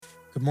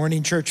Good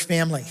morning, church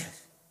family.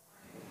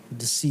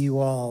 Good to see you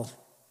all.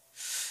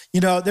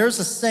 You know, there's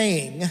a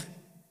saying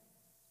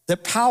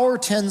that power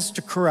tends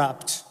to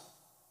corrupt,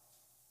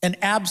 and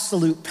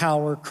absolute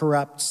power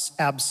corrupts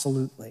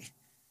absolutely.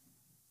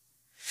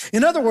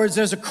 In other words,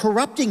 there's a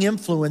corrupting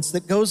influence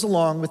that goes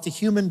along with the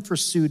human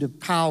pursuit of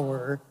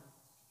power.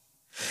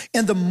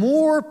 And the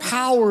more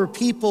power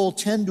people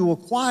tend to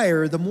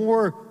acquire, the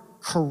more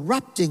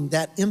corrupting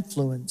that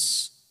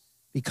influence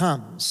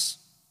becomes.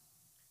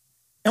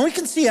 And we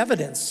can see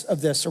evidence of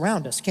this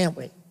around us, can't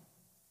we?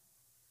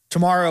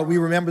 Tomorrow, we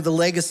remember the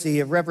legacy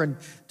of Reverend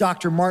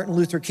Dr. Martin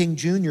Luther King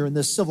Jr. and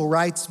the civil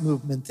rights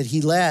movement that he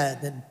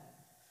led. And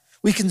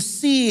we can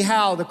see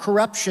how the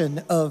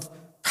corruption of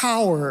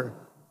power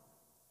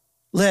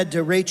led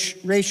to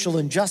racial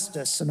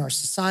injustice in our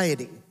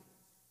society.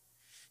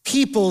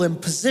 People in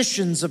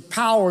positions of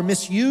power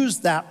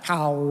misuse that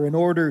power in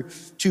order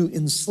to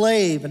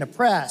enslave and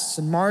oppress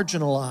and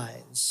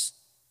marginalize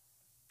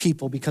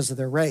people because of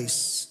their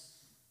race.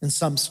 And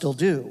some still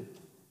do,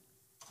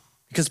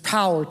 because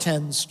power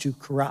tends to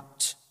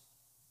corrupt.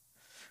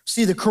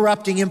 See the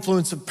corrupting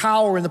influence of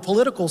power in the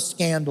political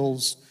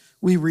scandals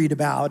we read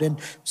about, and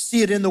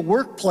see it in the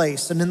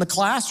workplace and in the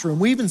classroom.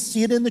 We even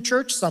see it in the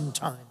church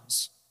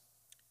sometimes,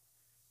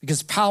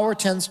 because power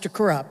tends to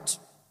corrupt.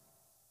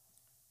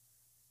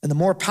 And the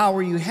more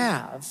power you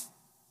have,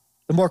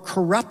 the more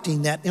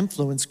corrupting that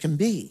influence can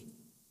be.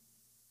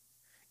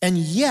 And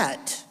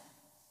yet,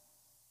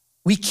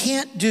 we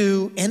can't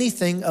do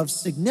anything of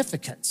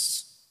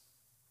significance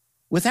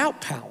without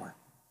power.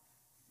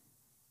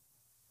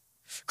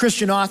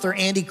 Christian author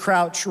Andy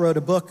Crouch wrote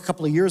a book a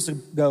couple of years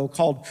ago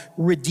called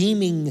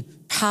Redeeming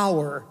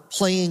Power,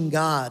 Playing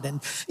God.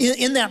 And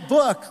in that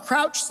book,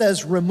 Crouch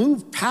says,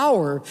 remove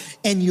power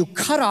and you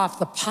cut off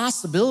the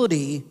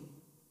possibility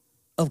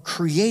of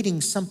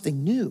creating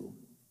something new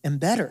and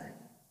better.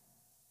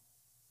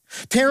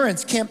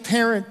 Parents can't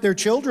parent their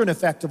children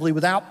effectively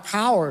without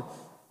power.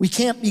 We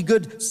can't be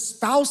good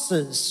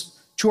spouses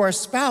to our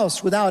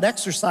spouse without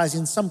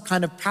exercising some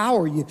kind of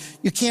power. You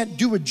can't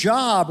do a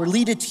job or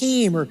lead a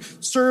team or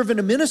serve in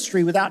a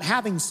ministry without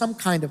having some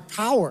kind of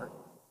power.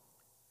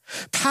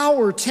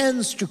 Power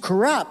tends to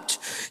corrupt,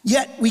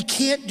 yet we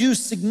can't do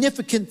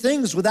significant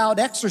things without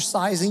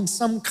exercising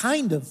some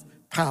kind of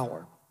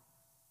power.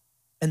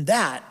 And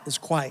that is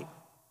quite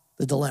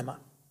the dilemma.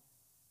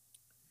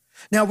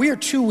 Now, we are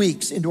 2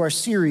 weeks into our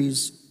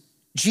series,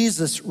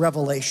 Jesus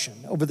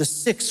Revelation. Over the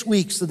 6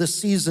 weeks of the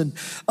season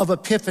of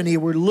Epiphany,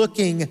 we're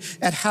looking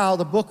at how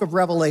the book of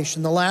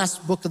Revelation, the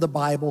last book of the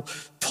Bible,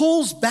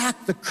 pulls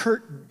back the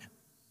curtain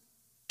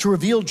to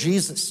reveal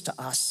Jesus to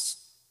us.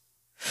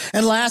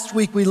 And last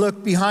week we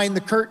looked behind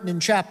the curtain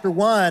in chapter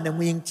 1 and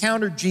we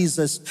encountered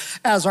Jesus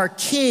as our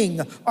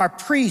king, our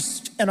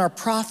priest, and our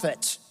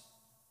prophet.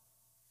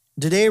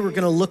 Today we're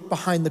going to look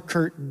behind the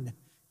curtain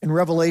in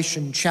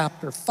Revelation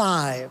chapter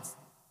 5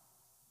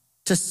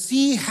 to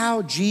see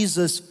how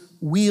Jesus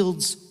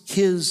wields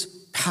his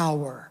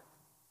power.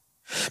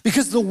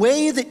 Because the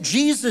way that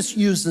Jesus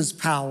uses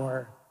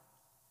power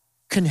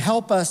can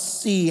help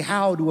us see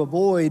how to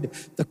avoid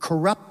the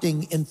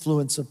corrupting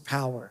influence of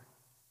power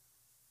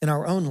in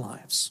our own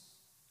lives.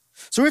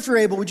 So if you're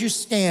able, would you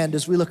stand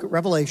as we look at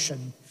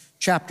Revelation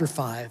chapter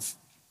 5?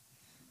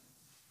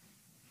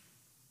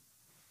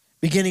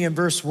 Beginning in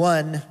verse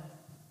 1,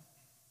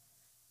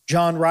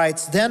 John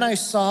writes, "Then I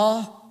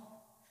saw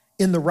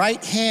in the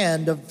right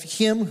hand of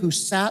him who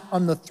sat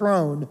on the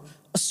throne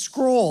a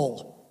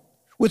scroll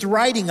with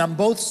writing on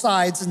both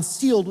sides and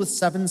sealed with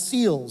 7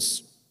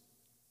 seals.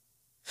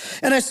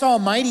 And I saw a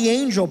mighty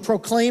angel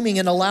proclaiming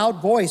in a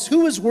loud voice,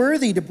 'Who is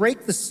worthy to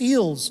break the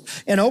seals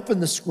and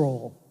open the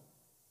scroll?'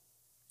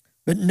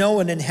 But no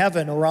one in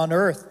heaven or on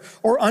earth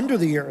or under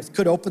the earth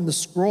could open the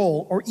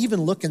scroll or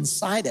even look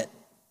inside it.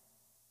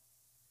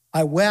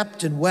 I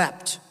wept and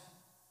wept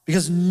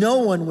because no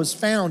one was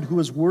found who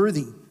was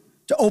worthy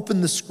to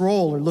open the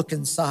scroll or look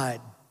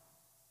inside.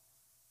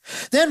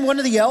 Then one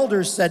of the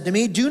elders said to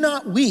me, 'Do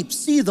not weep.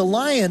 See, the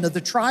Lion of the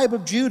tribe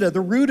of Judah,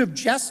 the root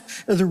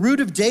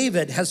of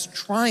David, has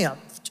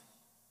triumphed.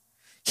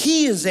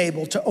 He is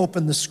able to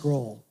open the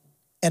scroll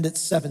and its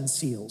 7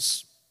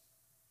 seals.'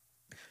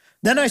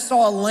 Then I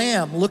saw a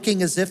lamb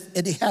looking as if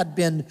it had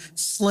been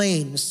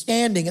slain,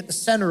 standing at the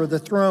center of the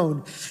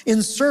throne,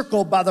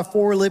 encircled by the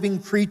 4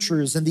 living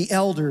creatures and the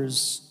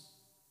elders.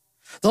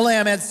 The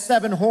lamb had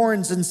 7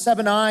 horns and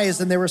 7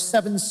 eyes, and there were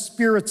 7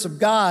 spirits of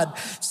God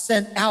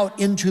sent out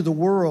into the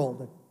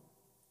world.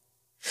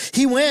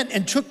 He went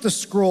and took the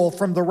scroll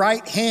from the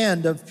right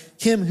hand of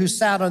him who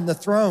sat on the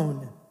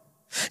throne.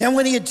 And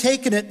when he had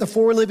taken it, the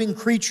 4 living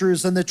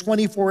creatures and the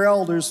 24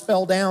 elders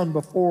fell down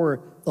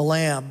before the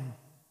lamb.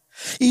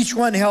 Each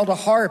one held a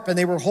harp, and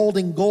they were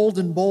holding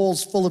golden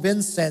bowls full of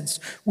incense,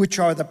 which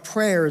are the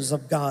prayers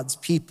of God's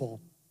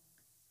people.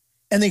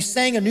 And they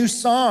sang a new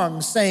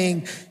song,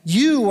 saying,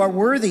 'You are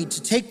worthy to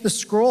take the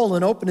scroll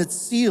and open its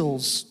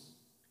seals,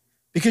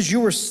 because you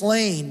were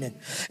slain,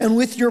 and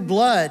with your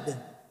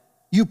blood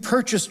you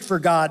purchased for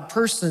God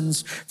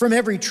persons from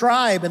every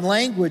tribe and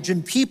language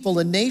and people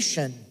and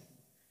nation.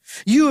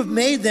 You have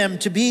made them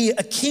to be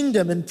a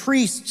kingdom and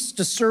priests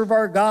to serve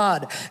our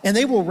God, and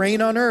they will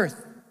reign on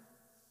earth.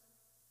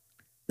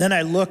 Then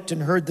I looked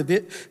and heard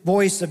the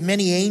voice of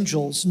many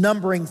angels,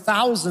 numbering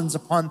thousands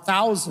upon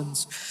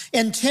thousands,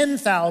 and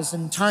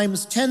 10,000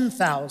 times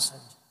 10,000.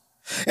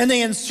 And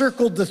they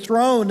encircled the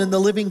throne and the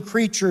living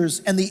creatures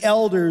and the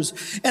elders,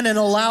 and in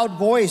a loud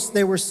voice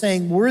they were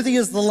saying, "Worthy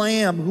is the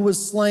Lamb who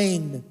was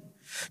slain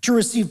to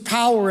receive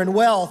power and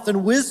wealth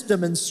and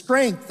wisdom and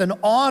strength and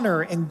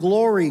honor and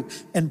glory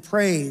and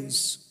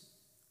praise."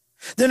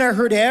 Then I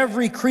heard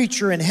every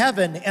creature in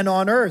heaven and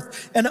on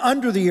earth and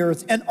under the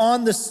earth and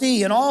on the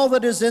sea and all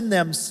that is in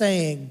them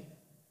saying,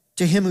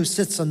 "To him who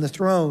sits on the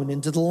throne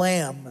and to the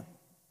Lamb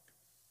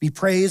be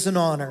praise and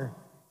honor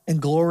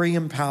and glory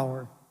and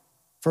power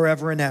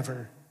forever and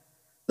ever."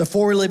 The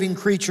four living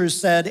creatures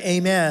said,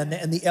 "Amen,"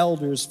 and the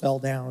elders fell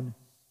down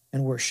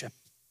and worshiped.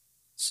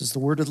 This is the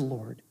word of the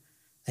Lord.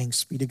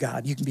 Thanks be to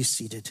God. You can be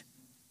seated.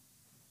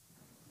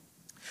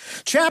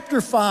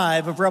 Chapter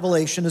 5 of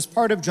Revelation is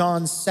part of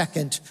John's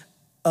second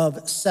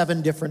of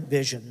 7 different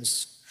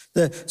visions.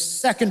 The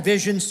second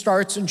vision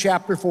starts in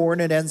chapter 4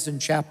 and it ends in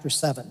chapter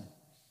 7.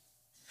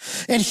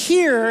 And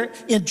here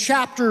in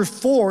chapter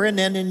 4 and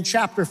then in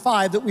chapter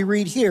 5 that we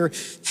read here,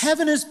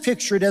 heaven is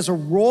pictured as a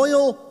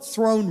royal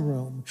throne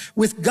room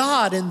with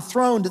God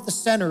enthroned at the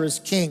center as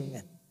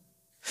king.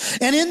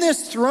 And in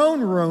this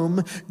throne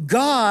room,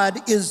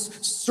 God is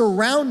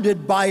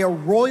surrounded by a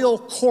royal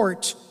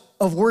court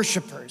of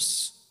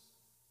worshipers.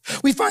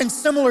 We find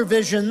similar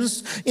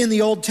visions in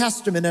the Old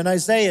Testament in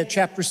Isaiah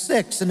chapter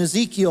 6 and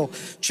Ezekiel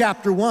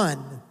chapter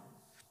 1.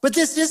 But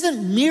this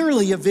isn't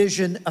merely a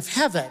vision of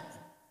heaven.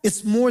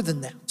 It's more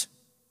than that.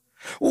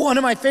 One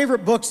of my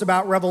favorite books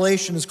about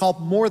Revelation is called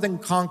More Than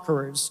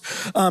Conquerors,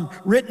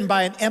 written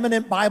by an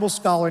eminent Bible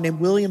scholar named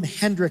William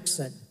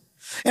Hendrickson.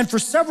 And for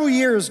several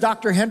years,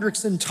 Dr.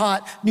 Hendrickson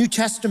taught New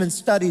Testament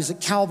studies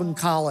at Calvin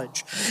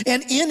College.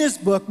 And in his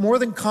book, More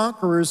Than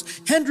Conquerors,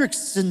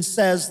 Hendrickson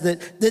says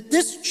that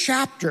this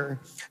chapter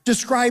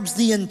describes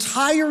the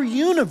entire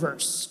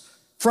universe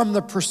from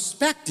the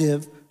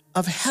perspective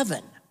of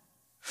heaven.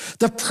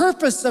 The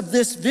purpose of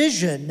this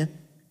vision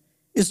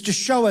is to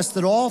show us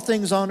that all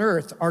things on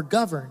earth are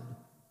governed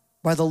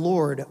by the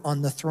Lord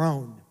on the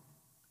throne.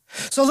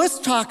 So let's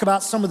talk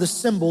about some of the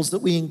symbols that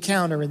we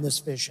encounter in this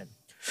vision.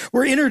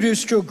 We're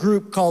introduced to a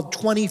group called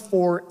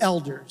 24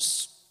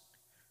 elders.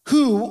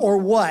 Who or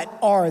what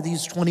are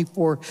these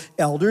 24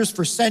 elders?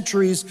 For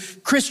centuries,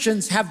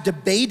 Christians have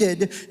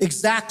debated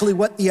exactly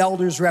what the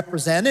elders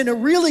represent, and it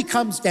really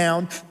comes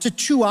down to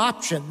 2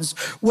 options,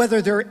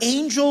 whether they're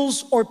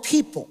angels or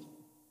people.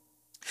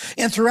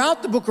 And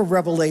throughout the book of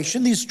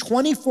Revelation, these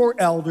 24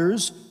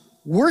 elders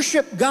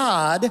worship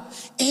God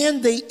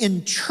and they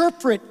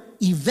interpret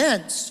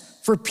events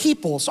for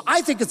people. So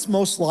I think it's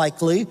most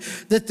likely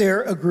that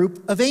they're a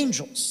group of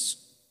angels,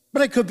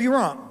 but I could be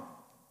wrong.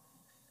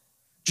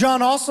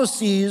 John also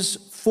sees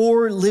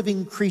 4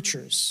 living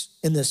creatures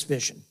in this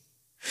vision.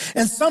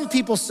 And some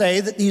people say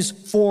that these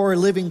 4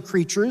 living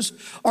creatures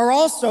are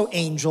also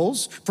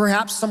angels,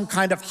 perhaps some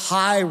kind of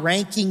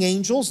high-ranking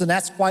angels, and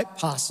that's quite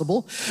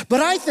possible.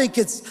 But I think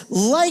it's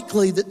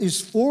likely that these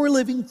 4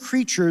 living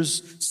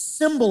creatures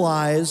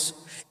symbolize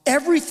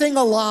everything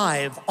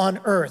alive on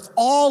earth,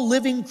 all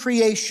living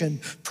creation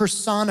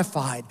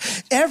personified.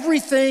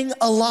 Everything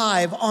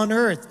alive on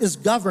earth is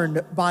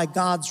governed by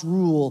God's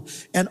rule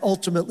and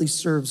ultimately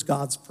serves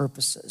God's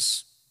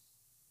purposes.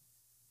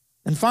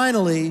 And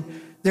finally,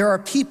 there are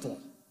people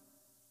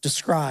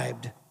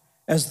described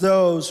as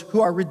those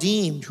who are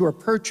redeemed, who are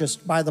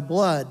purchased by the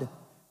blood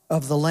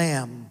of the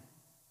Lamb.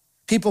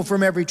 People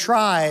from every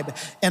tribe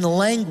and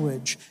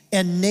language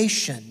and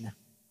nation.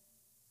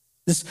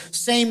 This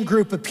same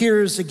group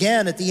appears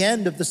again at the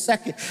end of this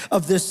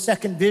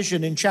second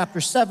vision in chapter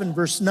 7,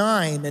 verse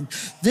 9. And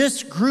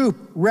this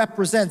group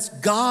represents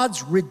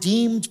God's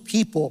redeemed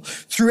people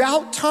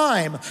throughout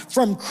time,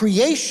 from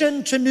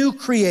creation to new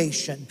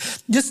creation.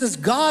 This is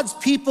God's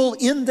people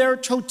in their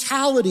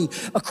totality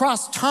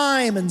across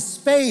time and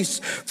space,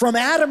 from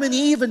Adam and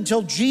Eve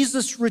until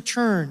Jesus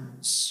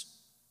returns.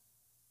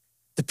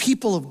 The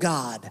people of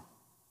God.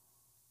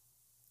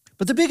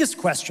 But the biggest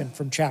question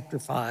from chapter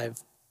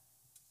 5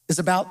 is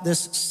about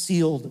this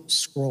sealed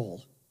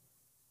scroll.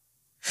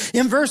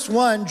 In verse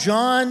 1,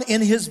 John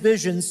in his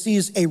vision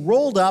sees a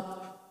rolled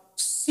up,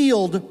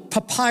 sealed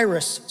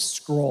papyrus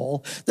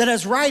scroll that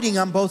has writing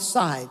on both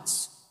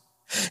sides.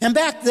 And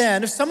back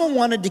then, if someone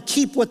wanted to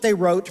keep what they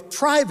wrote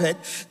private,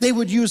 they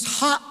would use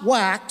hot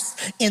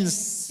wax and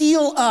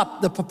seal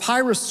up the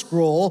papyrus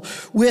scroll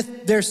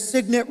with their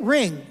signet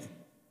ring.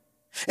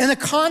 And the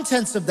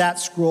contents of that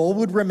scroll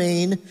would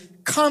remain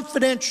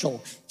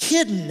confidential,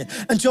 hidden,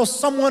 until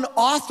someone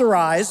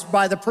authorized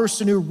by the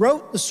person who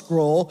wrote the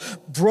scroll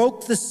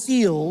broke the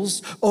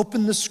seals,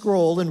 opened the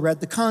scroll, and read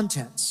the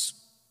contents.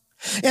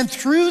 And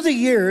through the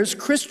years,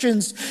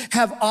 Christians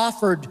have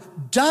offered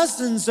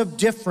dozens of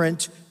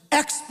different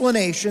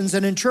explanations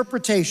and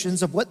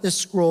interpretations of what this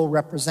scroll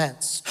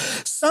represents.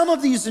 Some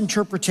of these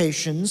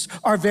interpretations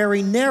are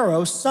very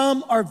narrow,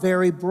 some are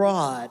very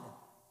broad.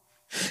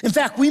 In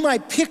fact, we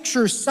might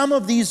picture some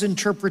of these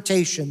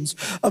interpretations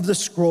of the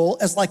scroll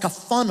as like a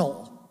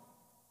funnel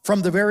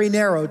from the very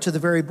narrow to the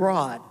very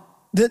broad.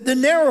 The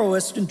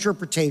narrowest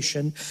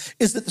interpretation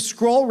is that the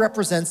scroll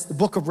represents the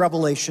book of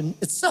Revelation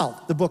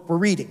itself, the book we're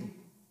reading.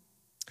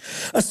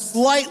 A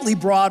slightly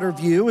broader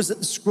view is that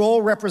the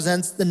scroll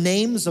represents the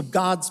names of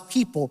God's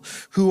people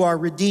who are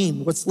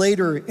redeemed, what's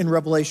later in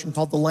Revelation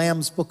called the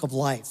Lamb's Book of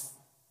Life.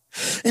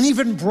 An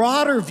even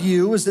broader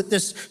view is that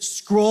this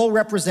scroll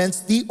represents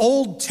the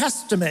Old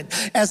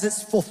Testament as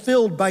it's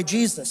fulfilled by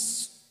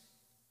Jesus.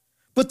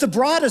 But the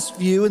broadest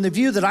view, and the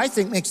view that I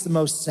think makes the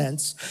most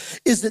sense,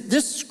 is that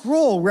this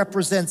scroll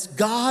represents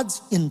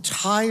God's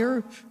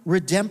entire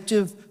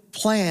redemptive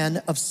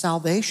plan of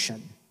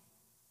salvation,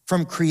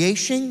 from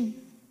creation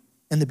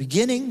and the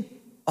beginning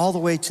all the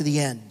way to the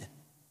end.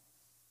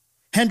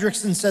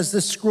 Hendrickson says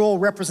this scroll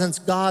represents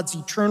God's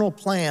eternal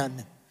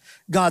plan,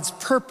 God's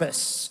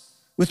purpose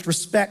with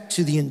respect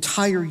to the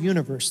entire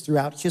universe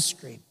throughout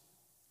history.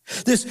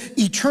 This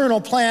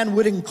eternal plan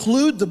would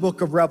include the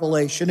book of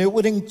Revelation. It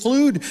would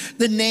include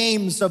the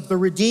names of the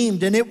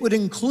redeemed, and it would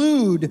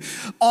include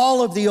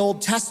all of the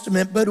Old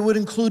Testament, but it would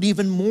include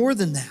even more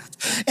than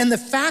that. And the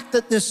fact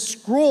that this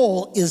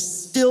scroll is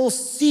still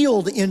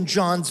sealed in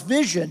John's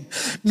vision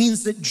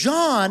means that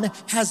John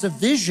has a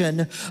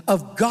vision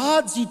of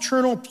God's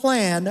eternal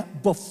plan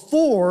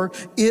before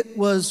it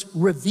was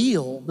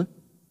revealed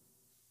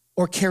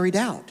or carried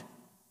out.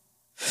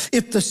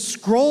 If the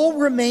scroll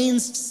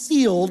remains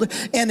sealed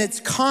and its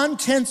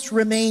contents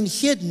remain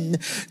hidden,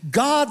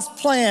 God's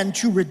plan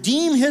to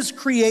redeem his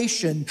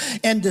creation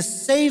and to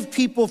save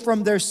people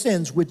from their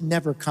sins would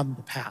never come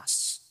to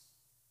pass.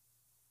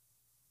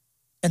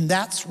 And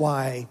that's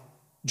why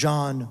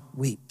John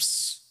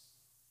weeps.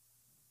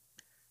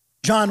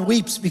 John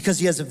weeps because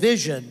he has a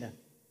vision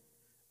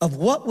of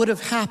what would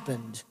have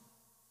happened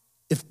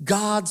if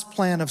God's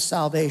plan of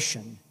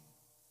salvation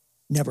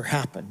never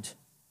happened.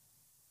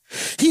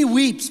 He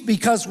weeps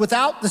because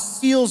without the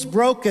seals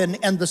broken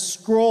and the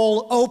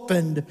scroll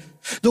opened,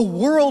 the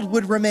world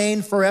would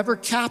remain forever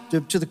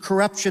captive to the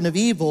corruption of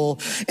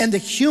evil, and the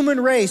human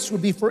race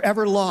would be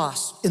forever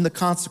lost in the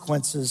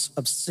consequences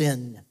of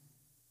sin.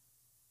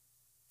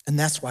 And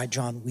that's why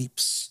John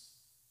weeps.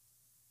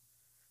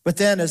 But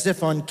then, as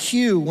if on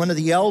cue, one of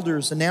the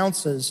elders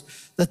announces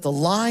that the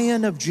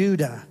Lion of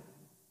Judah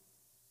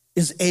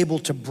is able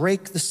to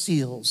break the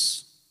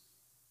seals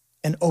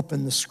and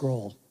open the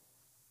scroll.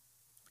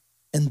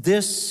 And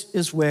this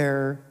is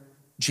where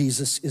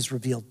Jesus is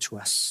revealed to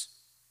us.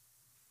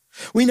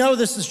 We know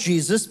this is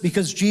Jesus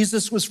because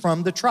Jesus was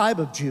from the tribe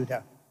of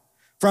Judah,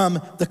 from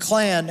the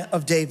clan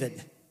of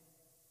David.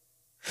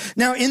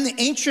 Now, in the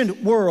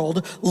ancient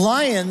world,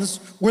 lions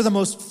were the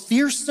most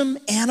fearsome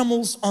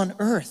animals on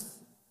earth.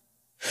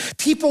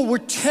 People were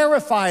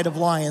terrified of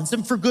lions,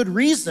 and for good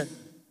reason.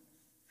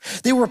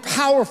 They were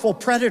powerful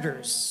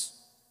predators.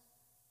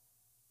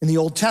 In the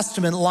Old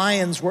Testament,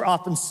 lions were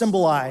often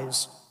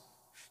symbolized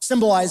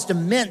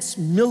immense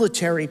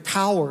military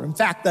power. In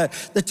fact,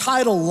 the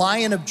title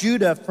Lion of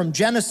Judah from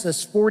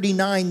Genesis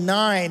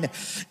 49:9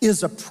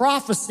 is a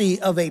prophecy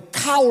of a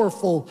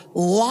powerful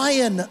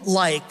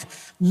lion-like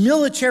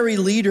military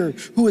leader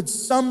who would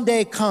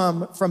someday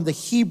come from the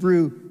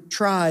Hebrew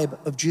tribe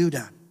of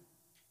Judah.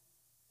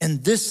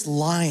 And this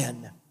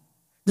lion,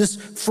 this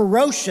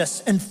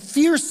ferocious and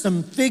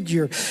fearsome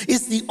figure,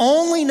 is the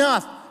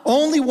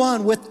only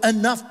one with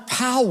enough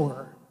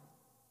power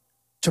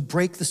to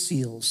break the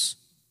seals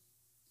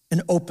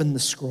and open the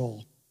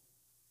scroll.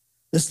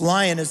 This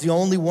lion is the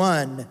only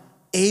one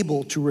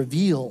able to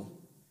reveal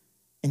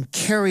and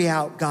carry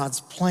out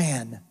God's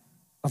plan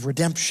of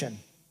redemption.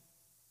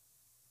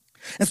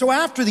 And so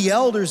after the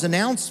elder's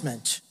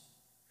announcement,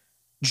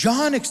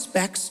 John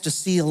expects to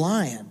see a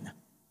lion,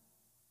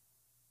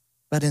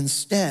 but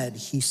instead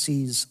he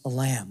sees a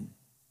lamb.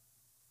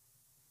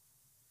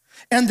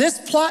 And this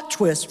plot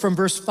twist from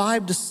verse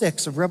 5 to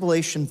 6 of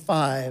Revelation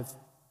 5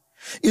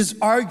 is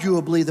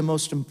arguably the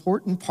most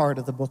important part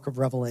of the book of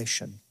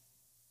Revelation.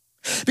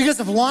 Because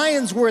if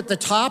lions were at the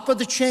top of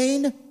the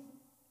chain,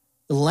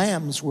 the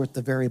lambs were at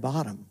the very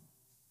bottom.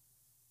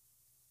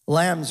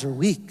 Lambs are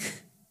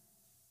weak.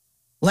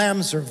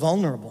 Lambs are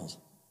vulnerable.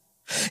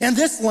 And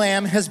this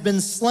lamb has been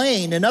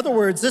slain. In other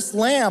words, this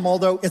lamb,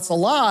 although it's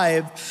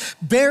alive,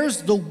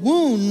 bears the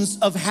wounds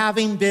of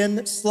having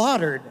been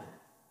slaughtered.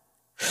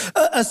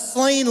 A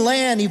slain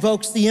lamb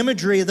evokes the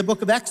imagery of the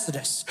book of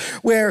Exodus,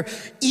 where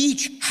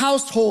each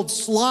household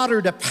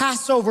slaughtered a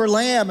Passover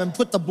lamb and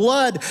put the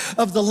blood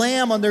of the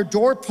lamb on their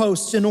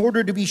doorposts in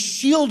order to be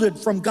shielded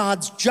from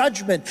God's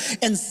judgment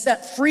and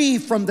set free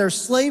from their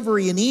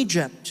slavery in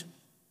Egypt.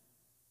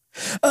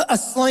 A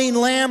slain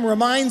lamb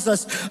reminds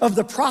us of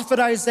the prophet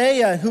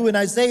Isaiah, who in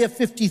Isaiah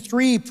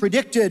 53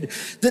 predicted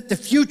that the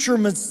future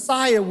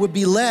Messiah would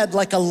be led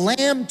like a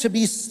lamb to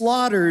be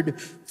slaughtered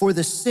for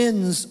the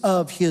sins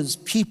of his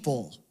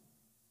people.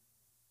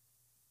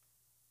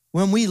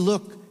 When we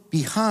look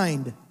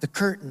behind the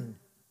curtain,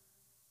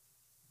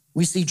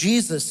 we see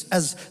Jesus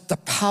as the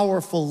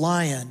powerful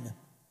lion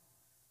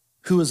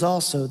who is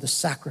also the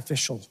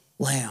sacrificial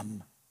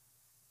lamb.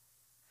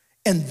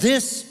 And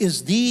this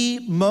is the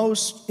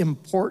most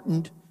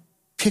important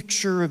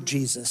picture of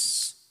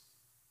Jesus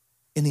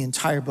in the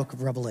entire book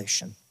of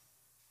Revelation.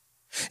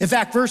 In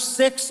fact, verse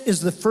 6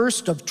 is the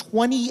first of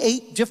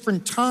 28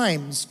 different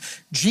times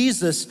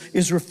Jesus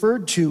is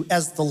referred to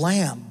as the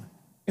Lamb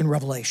in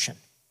Revelation.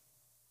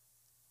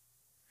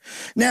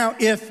 Now,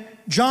 if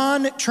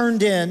John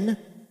turned in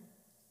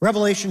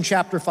Revelation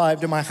chapter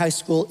 5 to my high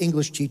school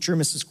English teacher,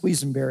 Mrs.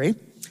 Quisenberry,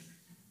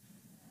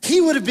 he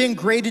would have been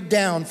graded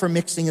down for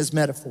mixing his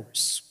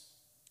metaphors.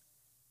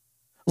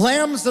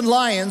 Lambs and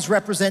lions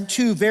represent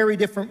two very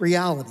different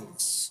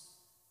realities.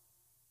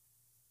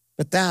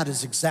 But that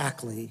is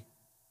exactly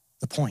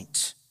the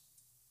point.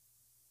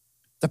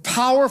 The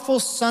powerful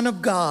Son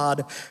of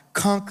God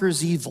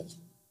conquers evil,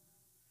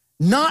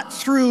 not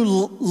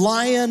through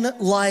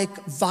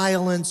lion-like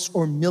violence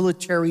or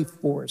military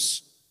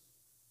force,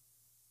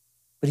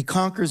 but he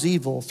conquers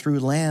evil through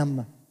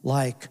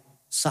lamb-like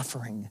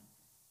suffering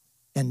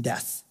and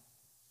death.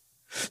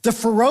 The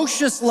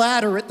ferocious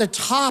ladder at the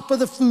top of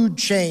the food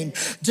chain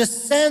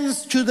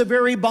descends to the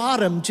very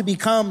bottom to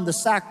become the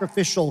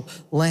sacrificial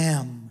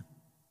lamb.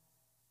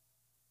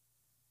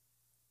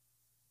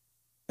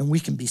 And we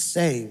can be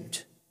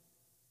saved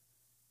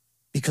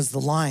because the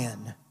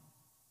lion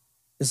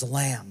is a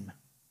lamb.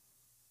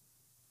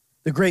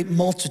 The great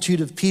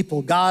multitude of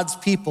people, God's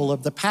people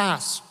of the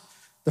past,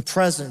 the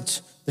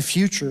present, the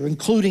future,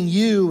 including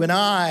you and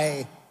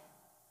I,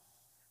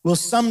 will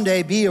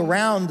someday be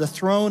around the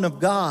throne of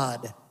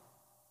God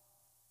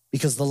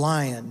because the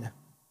lion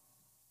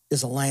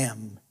is a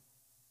lamb.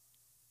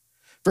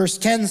 Verse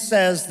 10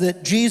 says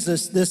that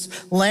Jesus,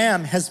 this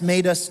lamb, has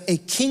made us a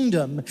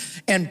kingdom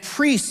and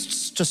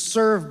priests to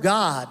serve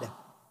God.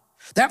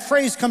 That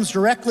phrase comes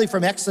directly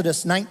from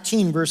Exodus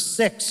 19, verse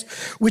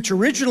 6, which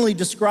originally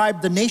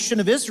described the nation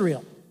of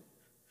Israel.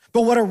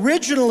 But what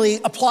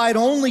originally applied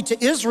only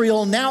to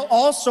Israel now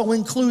also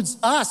includes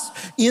us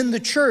in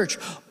the church,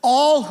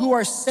 all who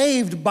are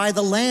saved by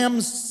the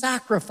Lamb's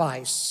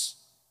sacrifice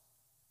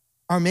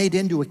are made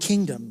into a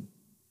kingdom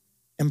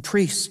and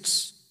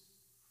priests.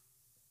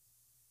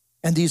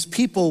 And these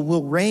people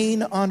will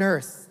reign on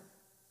earth.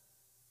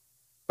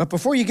 But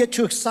before you get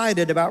too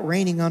excited about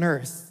reigning on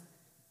earth,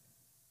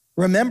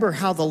 remember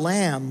how the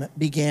Lamb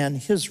began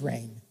his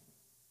reign.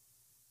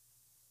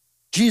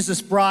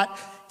 Jesus brought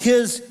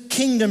his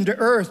kingdom to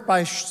earth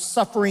by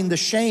suffering the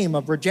shame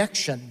of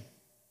rejection,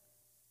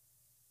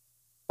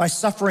 by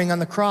suffering on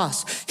the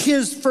cross.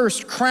 His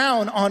first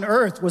crown on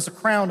earth was a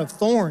crown of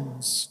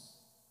thorns.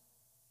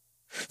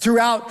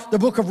 Throughout the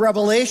book of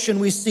Revelation,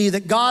 we see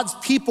that God's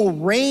people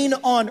reign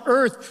on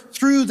earth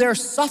through their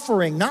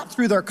suffering, not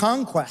through their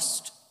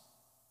conquest.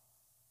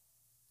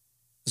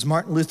 As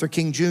Martin Luther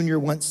King Jr.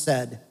 once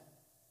said,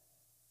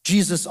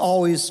 Jesus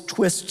always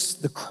twists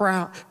the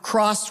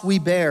cross we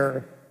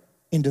bear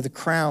into the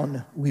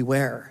crown we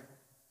wear.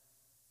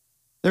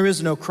 There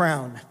is no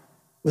crown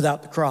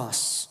without the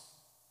cross.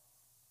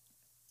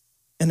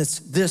 And it's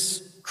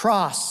this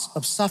cross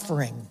of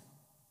suffering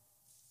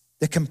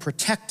that can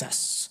protect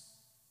us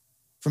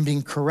from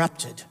being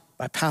corrupted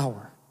by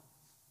power.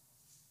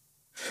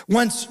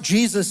 Once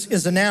Jesus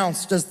is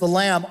announced as the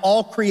Lamb,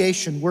 all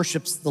creation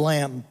worships the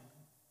Lamb.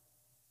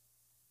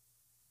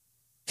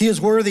 He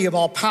is worthy of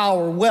all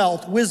power,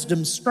 wealth,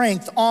 wisdom,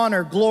 strength,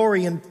 honor,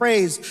 glory, and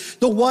praise.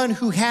 The one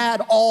who had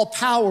all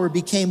power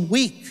became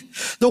weak.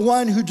 The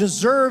one who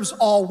deserves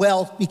all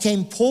wealth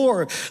became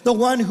poor. The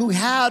one who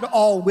had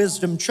all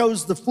wisdom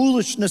chose the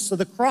foolishness of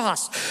the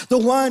cross. The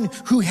one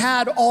who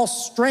had all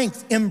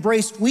strength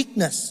embraced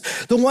weakness.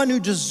 The one who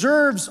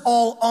deserves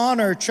all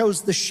honor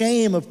chose the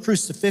shame of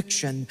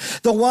crucifixion.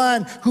 The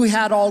one who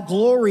had all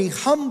glory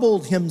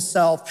humbled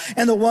himself.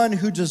 And the one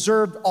who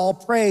deserved all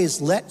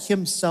praise let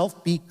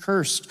himself be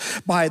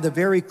cursed by the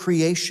very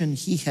creation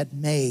he had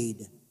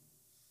made.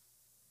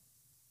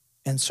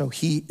 And so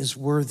he is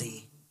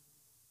worthy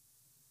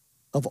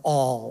of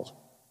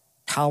all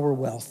power,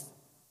 wealth,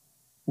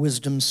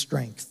 wisdom,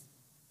 strength,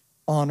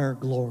 honor,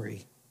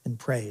 glory, and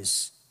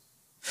praise.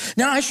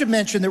 Now, I should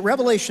mention that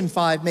Revelation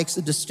 5 makes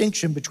a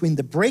distinction between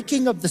the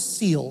breaking of the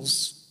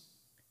seals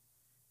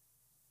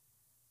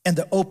and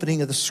the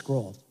opening of the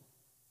scroll.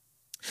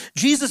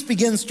 Jesus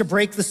begins to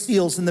break the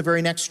seals in the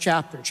very next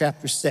chapter,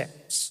 chapter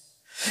 6.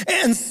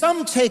 And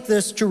some take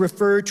this to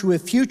refer to a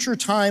future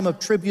time of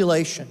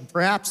tribulation,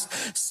 perhaps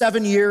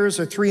 7 years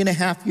or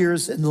 3.5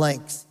 years in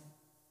length.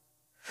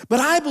 But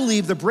I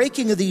believe the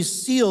breaking of these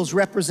seals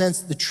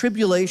represents the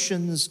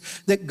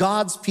tribulations that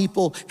God's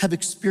people have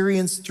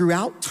experienced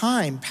throughout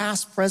time,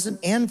 past, present,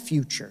 and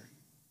future,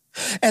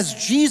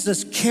 as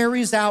Jesus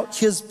carries out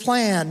his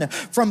plan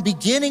from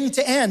beginning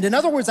to end. In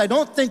other words, I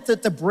don't think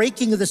that the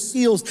breaking of the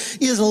seals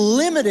is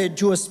limited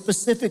to a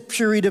specific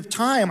period of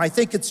time. I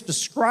think it's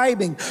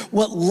describing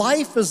what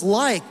life is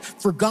like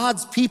for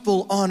God's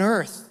people on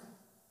earth.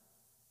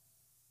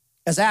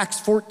 As Acts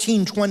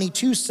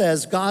 14:22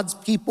 says, God's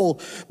people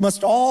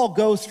must all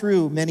go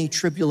through many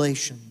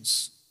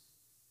tribulations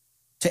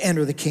to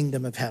enter the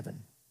kingdom of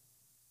heaven.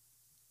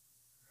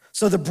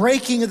 So the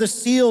breaking of the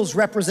seals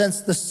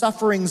represents the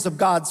sufferings of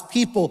God's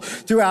people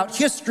throughout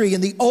history,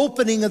 and the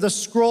opening of the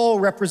scroll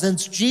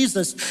represents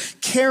Jesus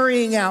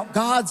carrying out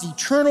God's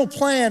eternal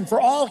plan for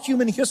all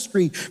human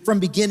history from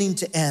beginning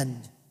to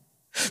end.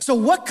 So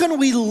what can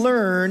we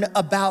learn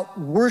about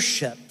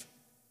worship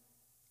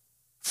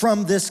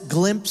from this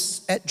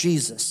glimpse at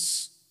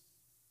Jesus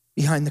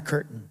behind the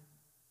curtain?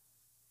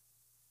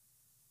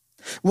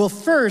 Well,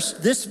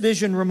 first, this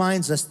vision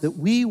reminds us that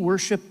we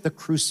worship the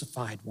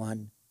crucified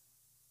one,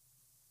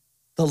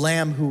 the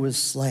Lamb who was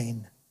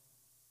slain.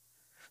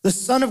 The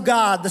Son of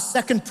God, the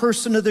second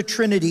person of the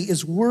Trinity,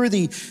 is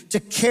worthy to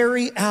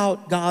carry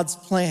out God's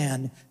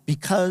plan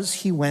because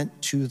he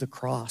went to the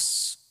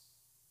cross.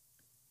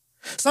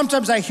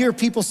 Sometimes I hear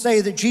people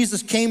say that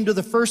Jesus came to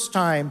the first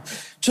time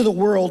to the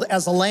world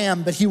as a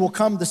lamb, but he will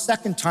come the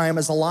second time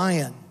as a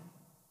lion.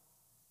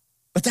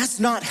 But that's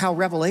not how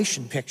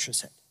Revelation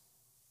pictures it.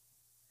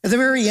 At the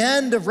very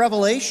end of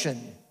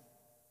Revelation,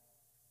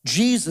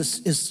 Jesus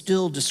is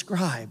still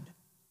described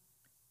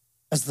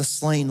as the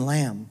slain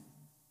lamb.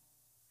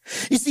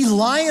 You see,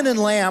 lion and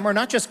lamb are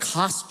not just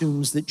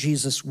costumes that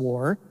Jesus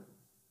wore.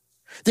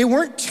 They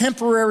weren't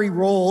temporary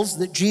roles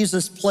that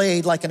Jesus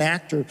played like an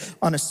actor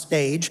on a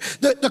stage.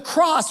 The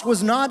cross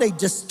was not a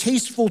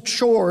distasteful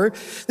chore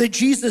that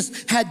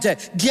Jesus had to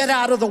get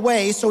out of the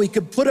way so he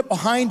could put it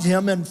behind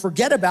him and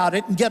forget about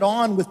it and get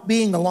on with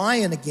being a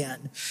lion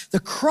again. The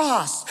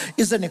cross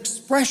is an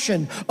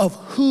expression of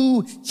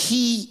who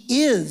he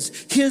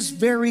is, his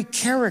very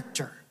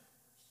character.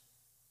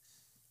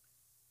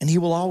 And he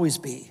will always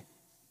be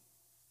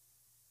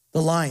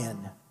the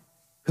lion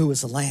who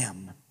is a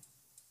lamb.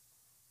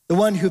 The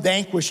one who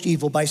vanquished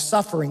evil by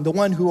suffering, the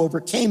one who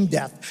overcame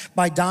death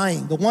by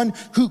dying, the one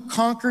who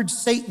conquered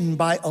Satan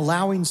by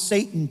allowing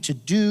Satan to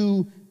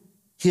do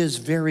his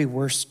very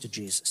worst to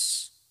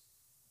Jesus.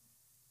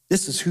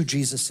 This is who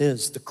Jesus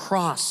is. The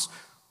cross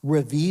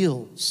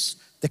reveals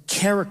the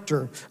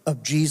character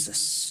of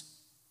Jesus.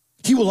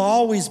 He will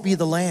always be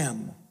the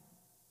lamb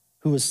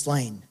who was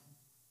slain.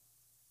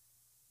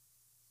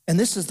 And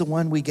this is the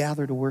one we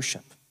gather to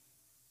worship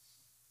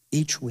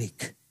each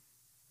week.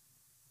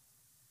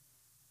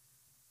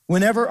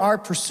 Whenever our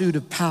pursuit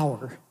of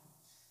power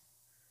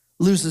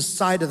loses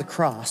sight of the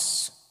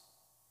cross,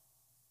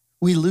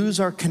 we lose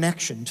our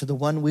connection to the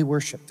one we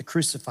worship, the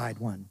crucified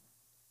one.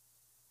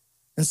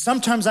 And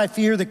sometimes I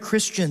fear that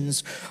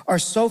Christians are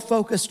so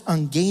focused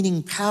on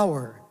gaining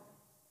power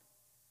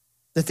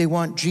that they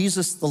want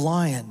Jesus the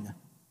lion,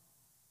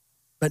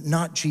 but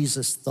not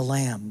Jesus the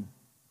lamb.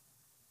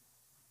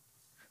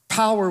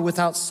 Power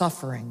without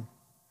suffering,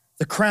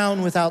 the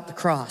crown without the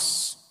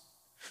cross,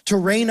 to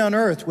reign on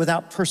earth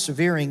without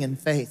persevering in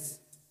faith.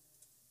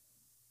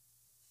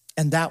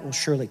 And that will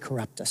surely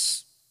corrupt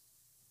us.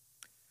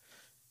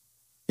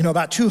 You know,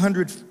 about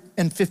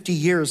 250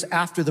 years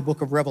after the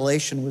book of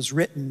Revelation was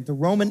written, the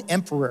Roman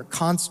Emperor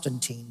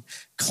Constantine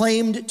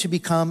claimed to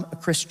become a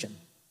Christian.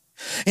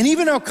 And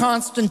even though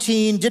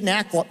Constantine didn't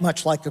act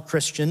much like a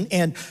Christian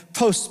and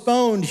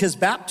postponed his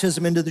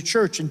baptism into the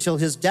church until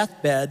his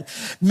deathbed,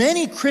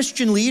 many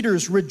Christian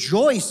leaders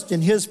rejoiced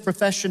in his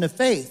profession of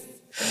faith,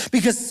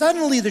 because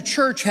suddenly the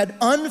church had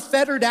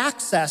unfettered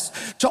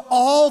access to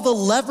all the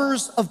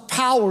levers of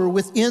power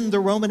within the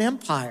Roman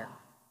Empire.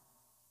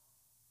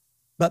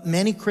 But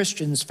many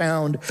Christians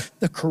found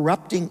the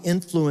corrupting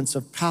influence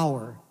of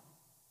power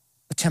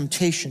a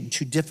temptation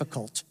too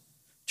difficult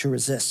to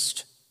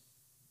resist.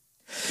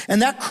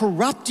 And that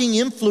corrupting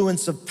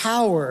influence of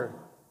power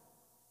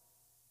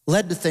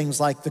led to things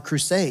like the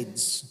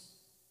Crusades,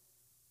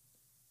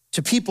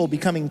 to people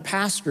becoming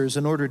pastors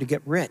in order to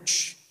get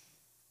rich,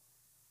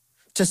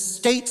 to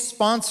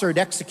state-sponsored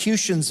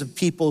executions of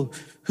people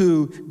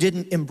who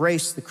didn't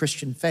embrace the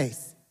Christian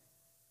faith.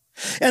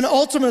 And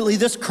ultimately,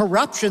 this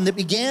corruption that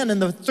began in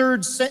the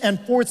 3rd and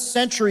 4th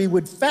century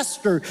would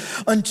fester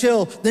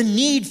until the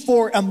need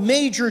for a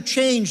major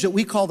change that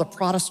we call the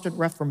Protestant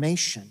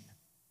Reformation,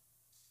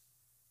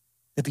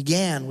 that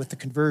began with the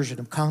conversion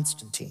of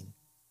Constantine.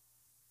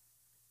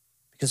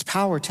 Because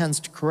power tends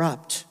to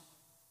corrupt.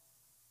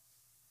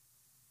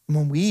 And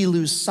when we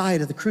lose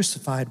sight of the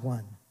crucified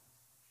one,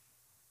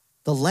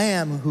 the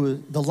lion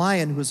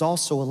who is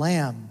also a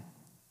lamb,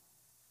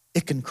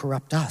 it can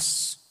corrupt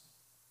us.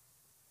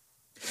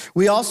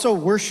 We also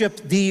worship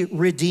the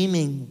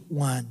redeeming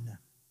one,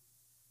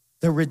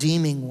 the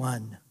redeeming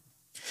one.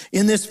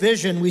 In this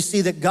vision, we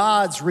see that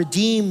God's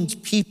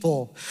redeemed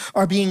people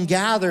are being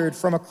gathered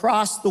from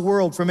across the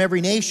world, from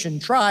every nation,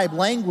 tribe,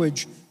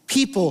 language,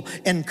 people,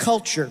 and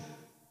culture.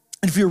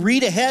 And if you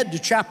read ahead to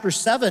chapter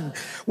 7,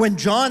 when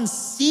John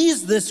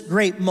sees this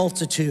great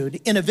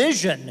multitude in a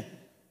vision,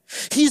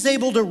 he's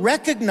able to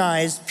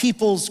recognize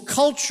people's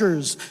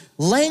cultures,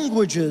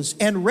 languages,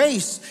 and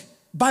race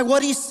by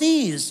what he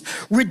sees.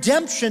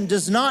 Redemption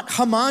does not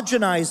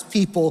homogenize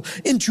people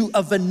into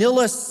a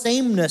vanilla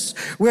sameness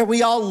where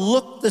we all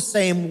look the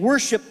same,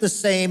 worship the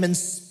same, and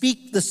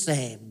speak the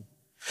same.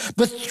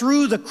 But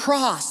through the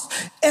cross,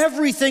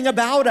 everything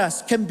about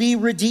us can be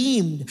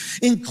redeemed,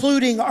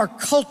 including our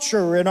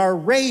culture and our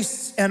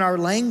race and our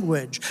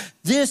language.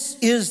 This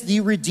is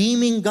the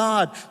redeeming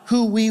God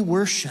who we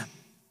worship,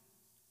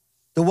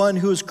 the one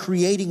who is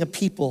creating a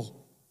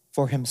people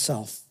for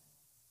himself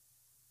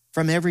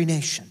from every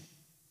nation.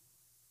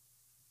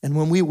 And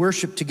when we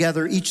worship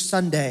together each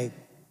Sunday,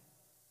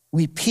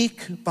 we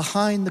peek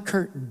behind the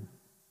curtain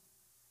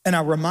and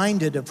are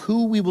reminded of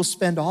who we will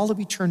spend all of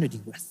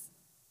eternity with,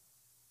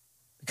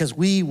 because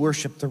we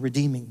worship the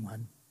redeeming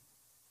one.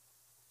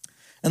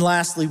 And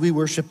lastly, we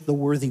worship the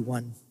worthy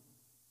one.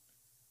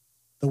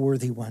 The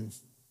worthy one.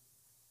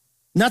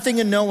 Nothing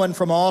and no one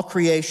from all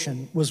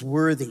creation was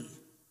worthy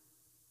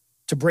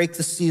to break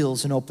the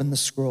seals and open the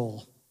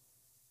scroll.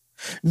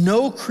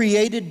 No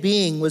created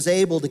being was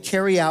able to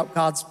carry out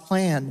God's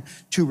plan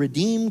to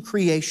redeem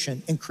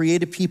creation and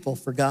create a people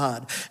for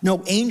God.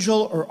 No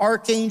angel or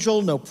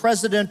archangel, no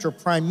president or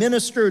prime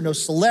minister, no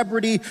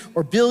celebrity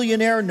or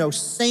billionaire, no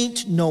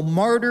saint, no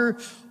martyr.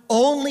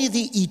 Only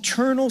the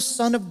eternal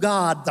Son of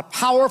God, the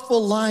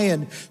powerful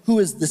Lion, who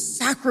is the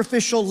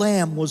sacrificial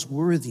lamb, was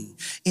worthy.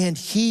 And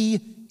he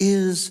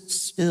is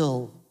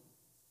still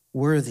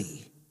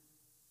worthy.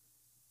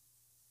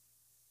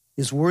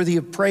 Is worthy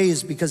of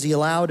praise because he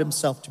allowed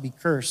himself to be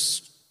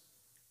cursed.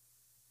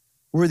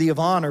 Worthy of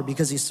honor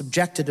because he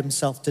subjected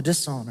himself to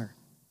dishonor.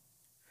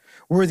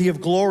 Worthy of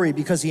glory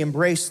because he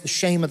embraced the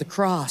shame of the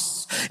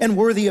cross. And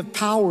worthy of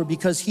power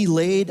because he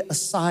laid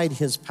aside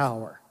his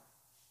power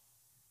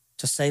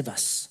to save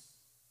us.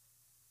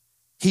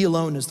 He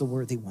alone is the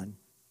worthy one.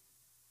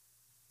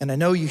 And I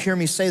know you hear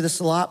me say this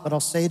a lot, but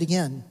I'll say it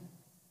again.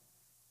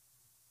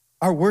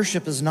 Our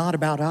worship is not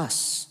about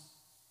us.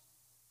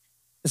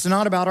 It's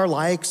not about our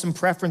likes and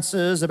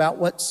preferences, about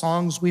what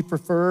songs we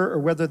prefer or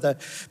whether the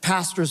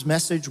pastor's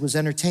message was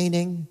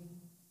entertaining.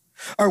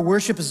 Our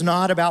worship is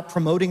not about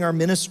promoting our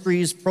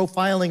ministries,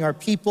 profiling our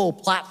people,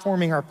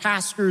 platforming our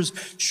pastors,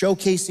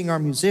 showcasing our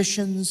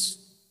musicians.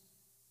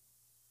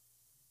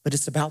 But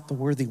it's about the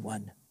worthy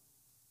one.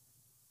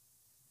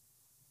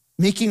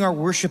 Making our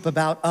worship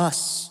about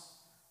us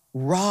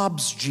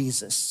robs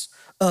Jesus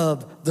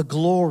of the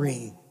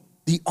glory,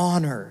 the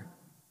honor,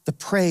 the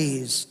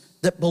praise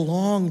that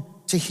belong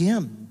to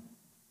him.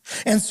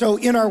 And so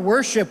in our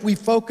worship, we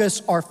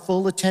focus our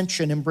full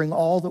attention and bring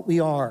all that we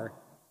are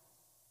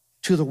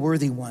to the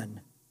worthy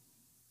one,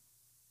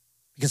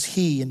 because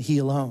he and he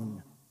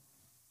alone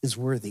is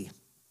worthy.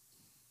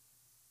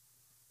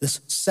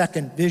 This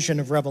second vision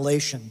of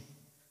Revelation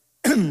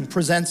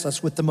presents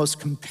us with the most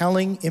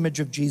compelling image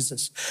of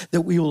Jesus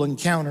that we will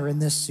encounter in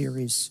this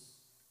series.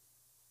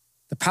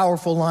 The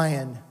powerful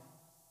Lion,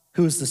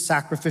 who is the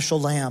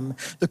sacrificial lamb,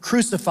 the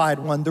crucified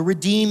one, the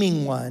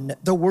redeeming one,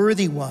 the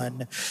worthy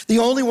one, the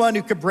only one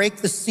who could break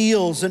the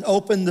seals and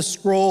open the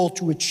scroll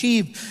to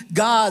achieve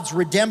God's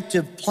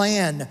redemptive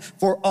plan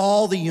for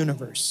all the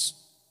universe.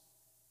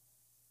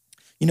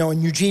 You know,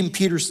 in Eugene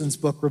Peterson's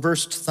book,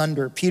 Reversed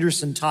Thunder,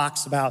 Peterson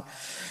talks about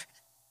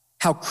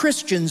how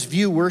Christians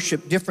view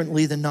worship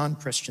differently than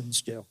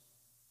non-Christians do.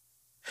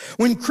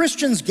 When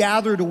Christians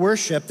gather to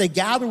worship, they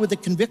gather with the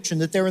conviction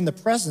that they're in the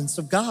presence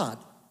of God.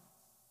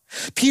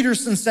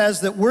 Peterson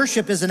says that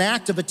worship is an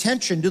act of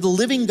attention to the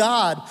living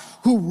God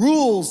who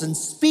rules and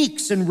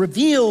speaks and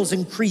reveals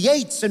and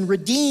creates and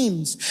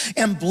redeems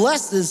and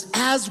blesses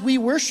as we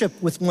worship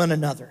with one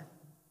another.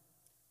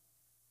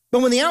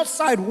 But when the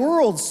outside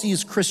world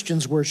sees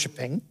Christians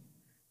worshiping,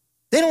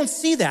 they don't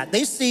see that.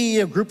 They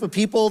see a group of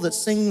people that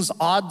sings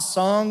odd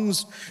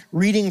songs,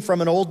 reading from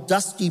an old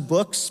dusty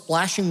book,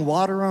 splashing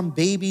water on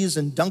babies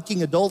and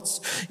dunking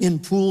adults in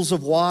pools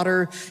of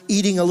water,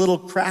 eating a little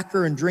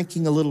cracker and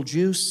drinking a little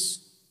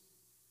juice.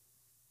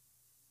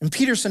 And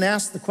Peterson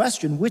asked the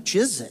question, which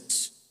is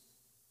it?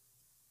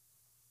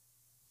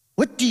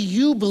 What do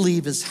you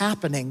believe is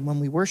happening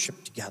when we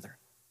worship together?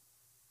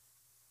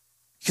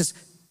 Because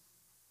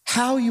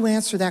how you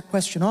answer that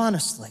question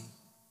honestly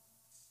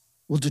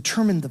will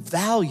determine the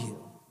value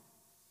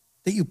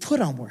that you put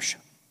on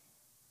worship.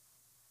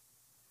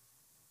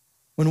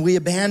 When we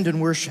abandon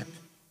worship,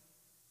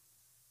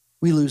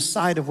 we lose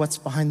sight of what's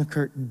behind the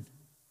curtain.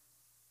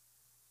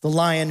 The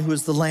Lion who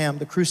is the Lamb,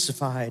 the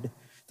crucified,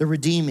 the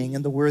redeeming,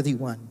 and the worthy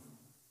one.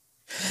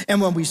 And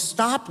when we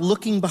stop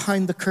looking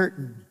behind the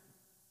curtain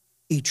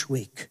each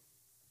week,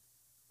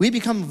 we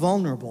become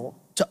vulnerable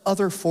to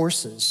other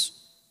forces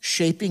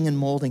shaping and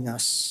molding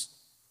us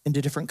into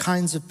different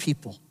kinds of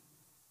people.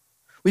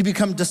 We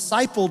become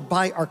discipled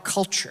by our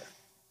culture,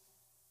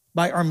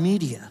 by our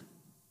media,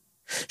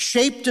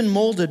 shaped and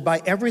molded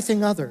by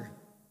everything other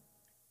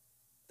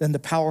than the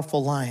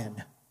powerful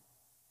Lion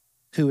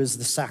who is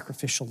the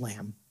sacrificial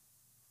lamb.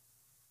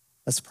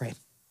 Let's pray.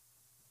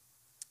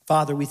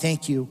 Father, we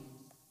thank you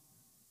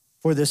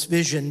for this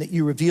vision that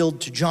you revealed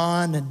to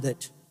John and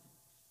that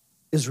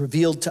is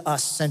revealed to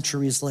us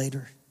centuries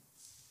later.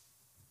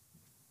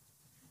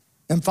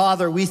 And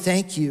Father, we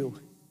thank you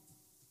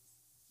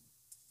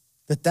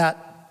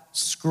that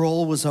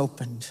scroll was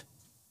opened,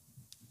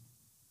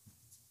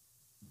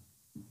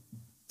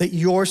 that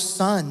your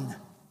Son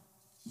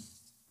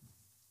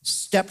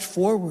stepped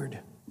forward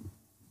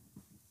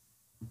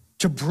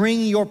to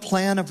bring your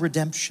plan of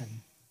redemption,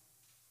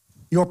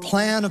 your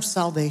plan of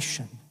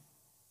salvation,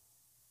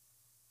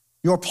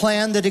 your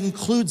plan that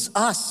includes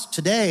us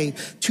today,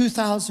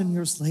 2,000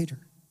 years later.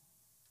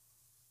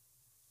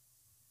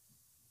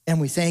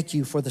 And we thank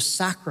you for the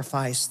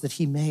sacrifice that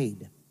he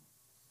made.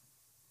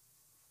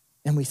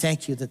 And we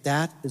thank you that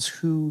that is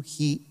who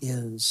he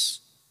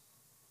is.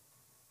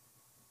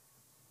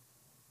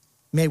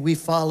 May we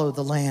follow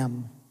the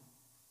Lamb.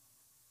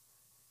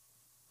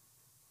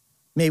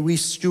 May we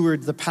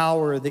steward the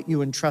power that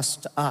you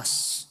entrust to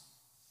us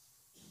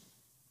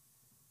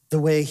the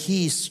way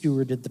he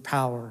stewarded the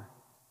power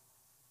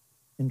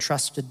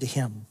entrusted to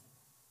him,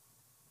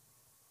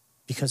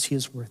 because he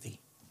is worthy.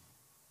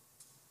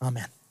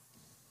 Amen.